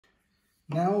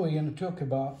Now we're going to talk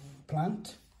about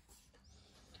plant,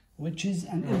 which is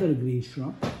an evergreen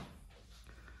shrub.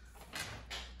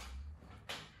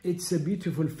 It's a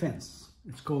beautiful fence.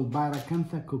 It's called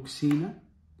Pyracantha coccinea,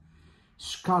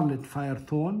 Scarlet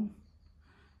Firethorn.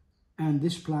 And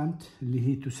this plant اللي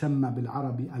هي تسمى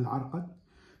بالعربي العرقد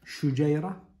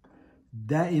شجيرة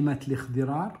دائمة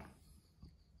الاخضرار،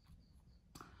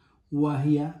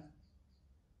 وهي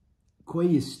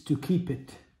كويس to keep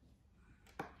it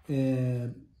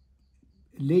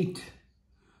late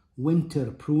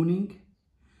winter pruning.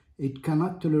 It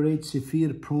cannot tolerate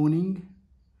severe pruning,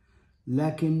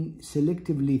 لكن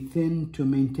selectively thin to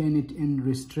maintain it in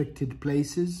restricted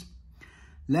places.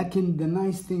 لكن the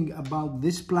nice thing about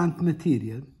this plant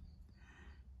material,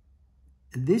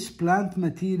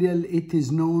 it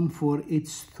is known for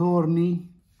its thorny,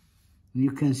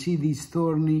 you can see these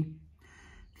thorny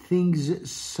things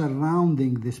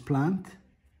surrounding this plant.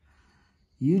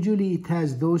 Usually it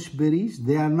has those berries.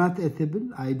 They are not edible.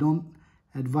 I don't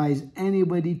advise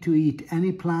anybody to eat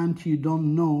any plant you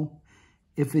don't know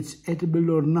if it's edible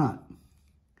or not.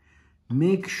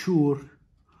 Make sure,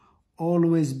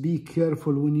 always be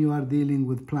careful when you are dealing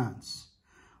with plants.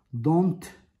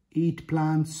 Don't eat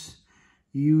plants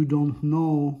you don't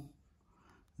know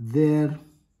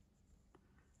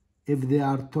if they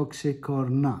are toxic or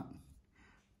not.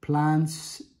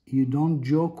 Plants, you don't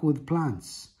joke with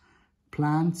plants.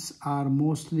 Plants are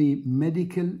mostly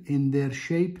medical in their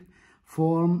shape,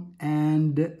 form,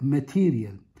 and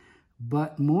material.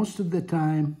 But most of the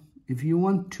time, if you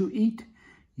want to eat,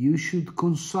 you should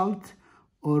consult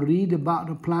or read about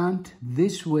a plant.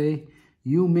 This way,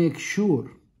 you make sure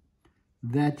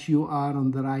that you are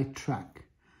on the right track.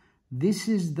 This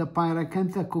is the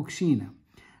Pyracantha coccinea.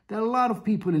 There are a lot of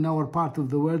people in our part of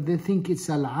the world, they think it's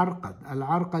العرقد.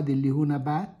 العرقد اللي هو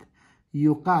نبات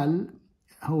يقال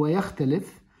هو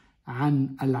يختلف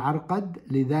عن العرقد،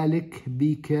 لذلك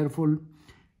be careful.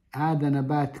 هذا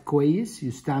نبات كويس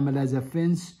يستعمل as a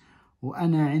fence،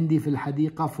 وأنا عندي في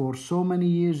الحديقة for so many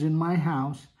years in my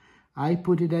house I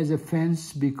put it as a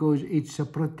fence because it's a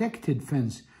protected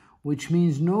fence, which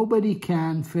means nobody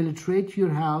can filtrate your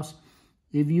house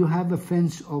if you have a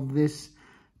fence of this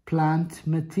plant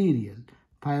material,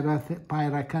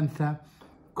 Pyracantha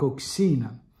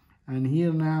coccinea. And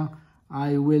here now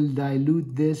I will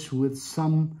dilute this with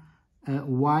some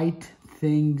white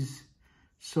things,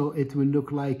 so it will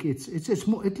look like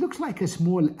it looks like a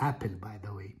small apple, by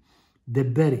the way. The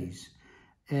berries,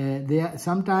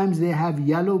 sometimes they have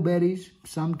yellow berries,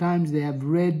 sometimes they have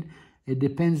red. It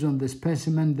depends on the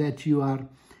specimen that you are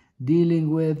dealing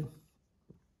with.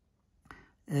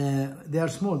 They are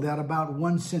small. They are about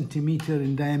 1 centimeter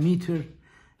in diameter,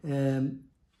 and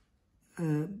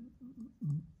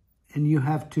you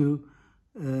have to.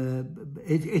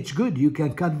 It's good. You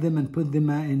can cut them and put them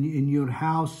in your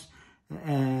house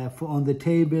on the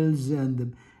tables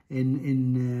and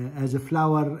as a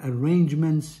flower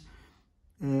arrangements.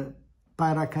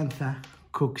 Pyracantha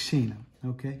coccinea.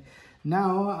 Okay.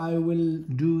 Now I will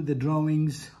do the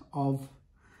drawings of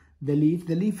the leaf.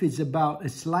 The leaf is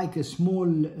it's like a small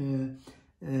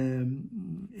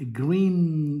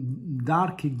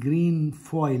dark green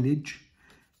foliage,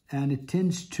 and it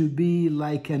tends to be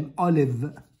like an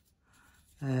olive.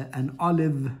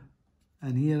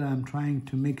 And here I'm trying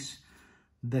to mix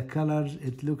the colors.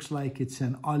 It looks like it's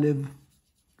an olive.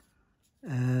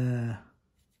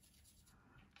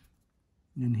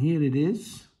 And here it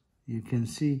is. You can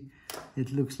see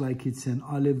it looks like it's an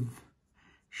olive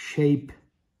shape.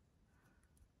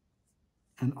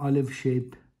 An olive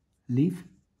shape leaf,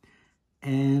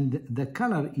 and the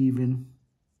color even,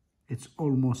 it's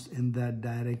almost in that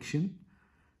direction.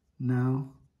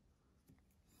 Now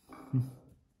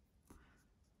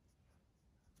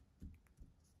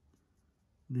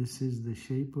this is the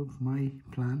shape of my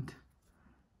plant.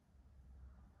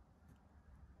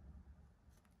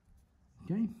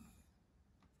 Okay.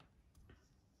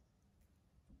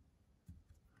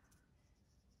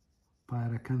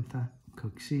 Pyracantha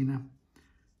coccinea.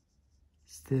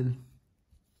 Still,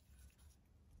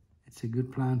 it's a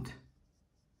good plant,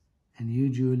 and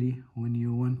usually when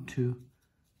you want to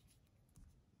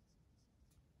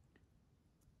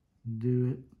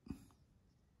do it,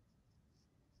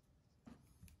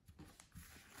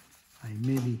 I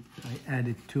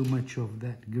added too much of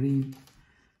that green,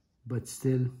 but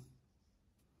still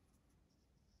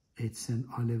it's an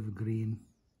olive green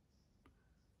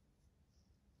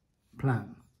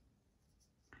plant.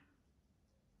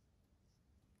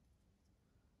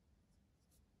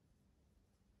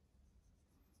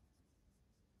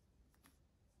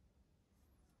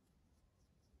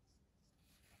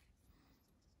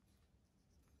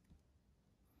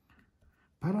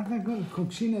 Pyracantha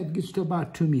coccinea, it gets to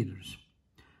about 2 meters.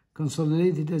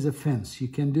 Consolidated as a fence. You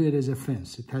can do it as a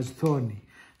fence. It has thorny.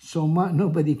 So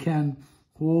nobody can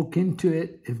walk into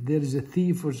it. If there is a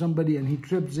thief or somebody and he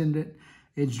trips in it,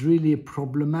 it's really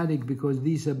problematic because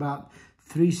these about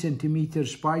 3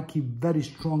 centimeters spiky, very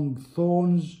strong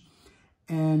thorns.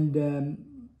 And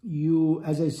you,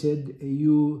 as I said,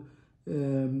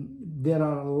 there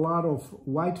are a lot of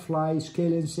white flies,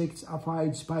 scale insects,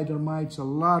 aphids, spider mites, a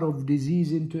lot of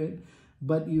disease into it.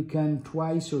 But you can 2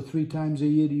 or 3 times a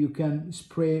year, you can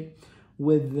spray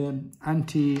with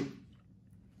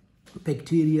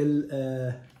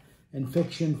antibacterial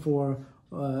infection for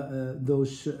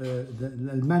those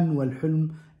المن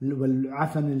والحلم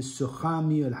والعفن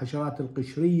السخامي والحشرات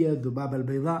القشرية الذبابة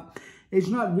البيضاء. It's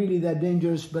not really that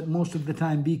dangerous, but most of the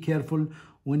time be careful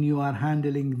when you are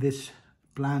handling this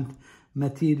plant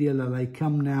material. And I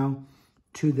come now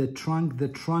to the trunk. The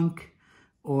trunk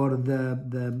or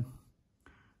the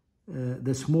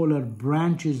smaller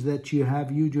branches that you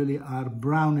have usually are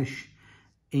brownish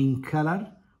in color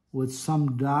with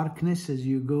some darkness. As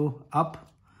you go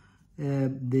up,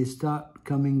 they start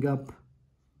coming up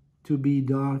to be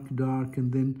dark,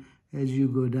 and then as you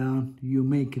go down, you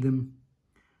make them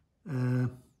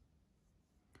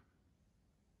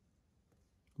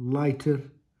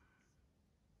lighter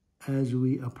as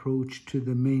we approach to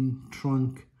the main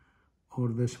trunk or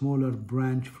the smaller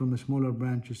branch. From a smaller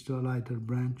branch to a lighter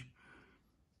branch.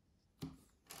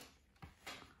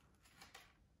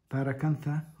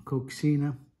 Pyracantha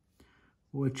coccinea,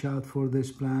 watch out for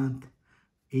this plant.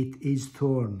 It is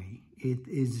thorny, it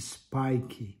is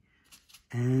spiky,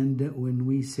 and when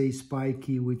we say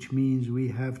spiky, which means we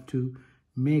have to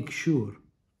make sure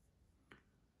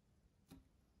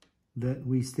that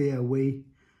we stay away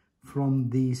from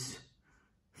these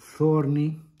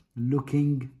thorny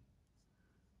looking,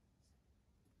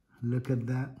 look at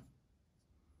that,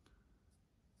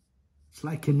 it's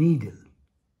like a needle.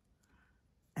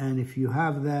 And if you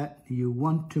have that, you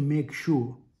want to make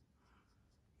sure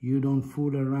you don't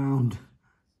fool around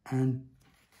and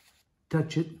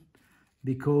touch it,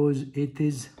 because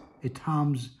it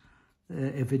harms.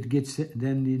 If it gets it,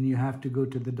 then you have to go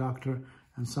to the doctor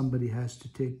and somebody has to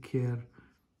take care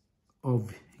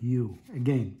of you.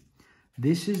 Again,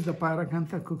 this is the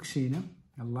Pyracantha coccinea.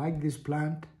 I like this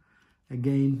plant.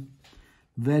 Again,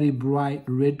 very bright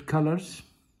red colors.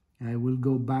 I will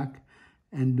go back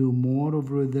and do more of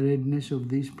the redness of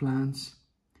these plants.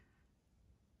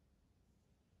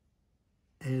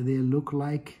 They look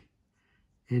like,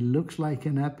 it looks like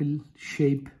an apple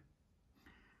shape,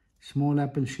 small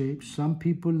apple shape. Some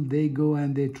people, they go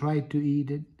and they try to eat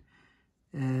it.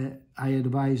 I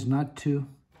advise not to,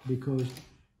 because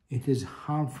it is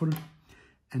harmful.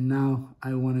 And now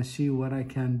I want to see what I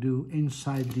can do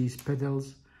inside these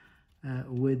petals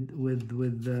with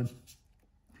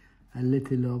a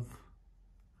little of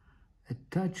a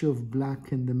touch of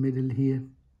black in the middle here.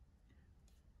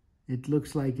 It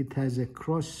looks like it has a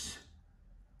cross.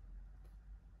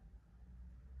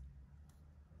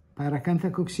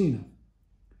 Pyracantha coccinea,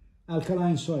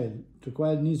 alkaline soil,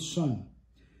 it needs sun,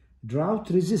 drought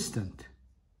resistant.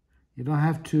 You don't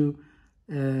have to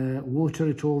water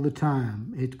it all the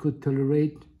time. It could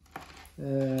tolerate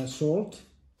salt.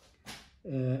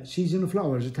 Season of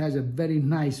flowers, it has a very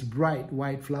nice bright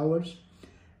white flowers.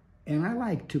 And I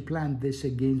like to plant this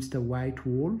against a white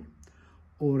wall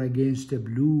or against a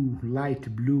blue,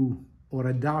 light blue, or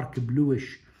a dark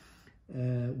bluish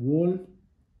wall.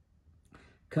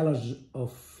 Color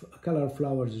of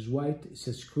flowers is white. It's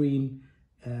a screen,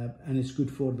 and it's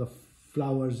good for the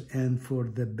flowers and for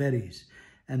the berries.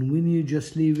 And when you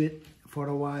just leave it for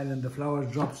a while and the flower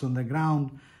drops on the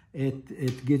ground,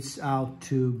 it gets out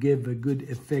to give a good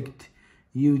effect,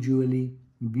 usually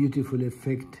beautiful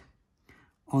effect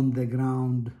on the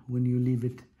ground when you leave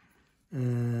it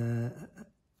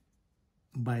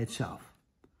by itself.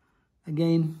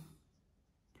 Again,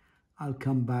 I'll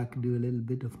come back, do a little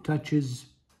bit of touches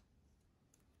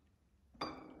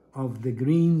of the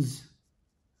greens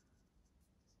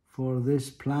for this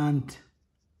plant.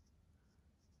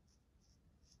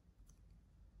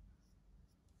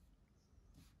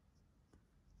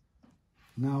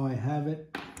 Now I have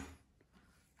it,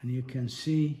 and you can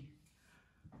see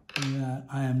that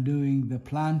I am doing the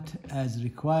plant as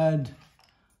required.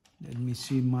 Let me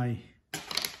see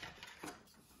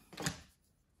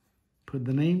put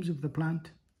the names of the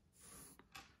plant,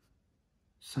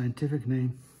 scientific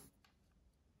name,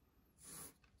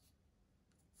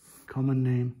 common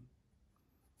name,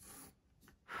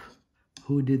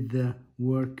 who did the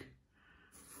work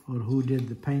or who did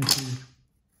the painting.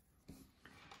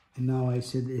 And now I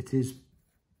said it is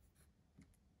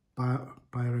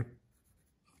Pyracantha,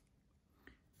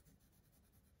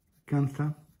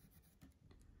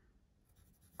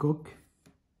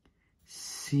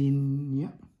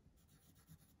 coccinea,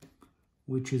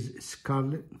 which is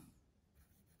scarlet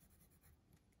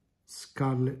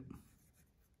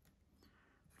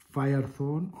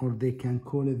firethorn, or they can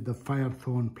call it the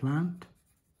firethorn plant,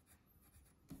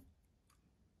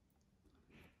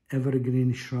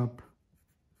 evergreen shrub,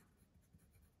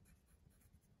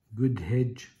 good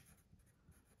hedge,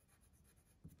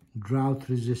 drought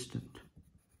resistant.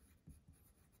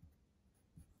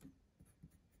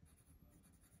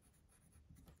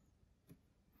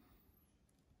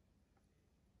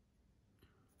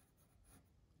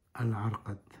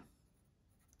 العرقد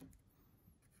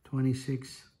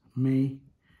 26 May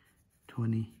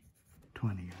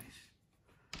 2020, guys.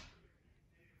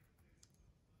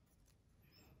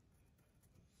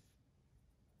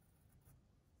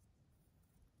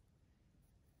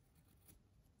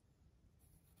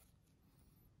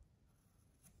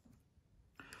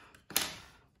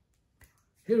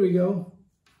 Here we go.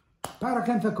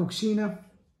 Pyracantha coccinea,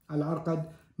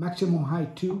 العرقد, maximum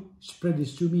height 2, spread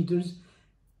is 2 meters,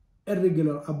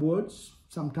 irregular upwards.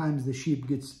 Sometimes the sheep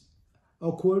gets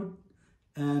awkward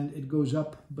and it goes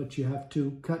up, but you have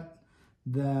to cut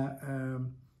the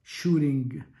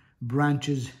shooting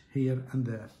branches here and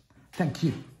there. Thank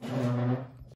you.